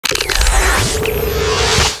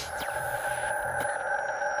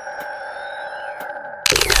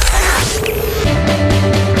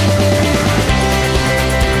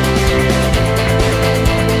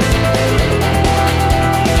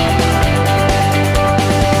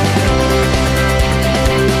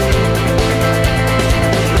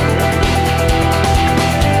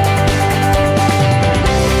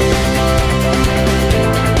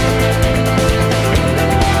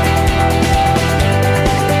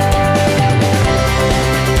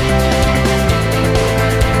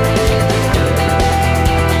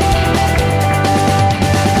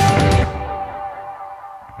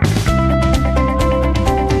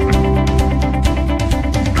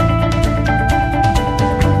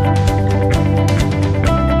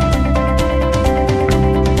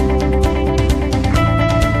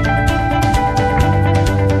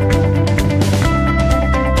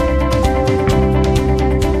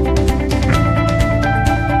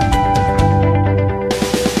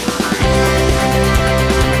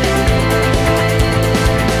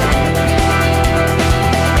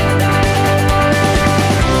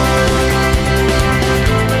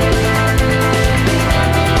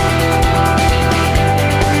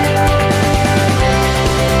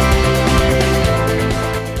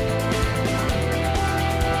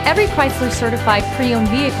Every Chrysler certified pre-owned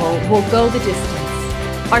vehicle will go the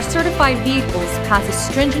distance. Our certified vehicles pass a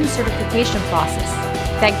stringent certification process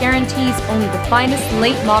that guarantees only the finest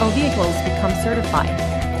late model vehicles become certified.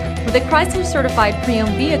 With a Chrysler certified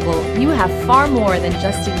pre-owned vehicle, you have far more than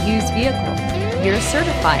just a used vehicle. You're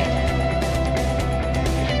certified.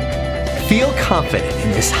 Feel confident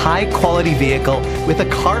in this high-quality vehicle with a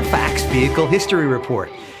Carfax Vehicle History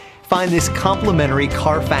Report. Find this complimentary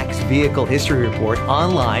Carfax Vehicle History Report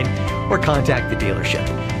online or contact the dealership.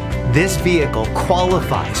 This vehicle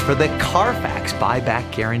qualifies for the Carfax Buyback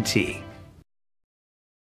Guarantee.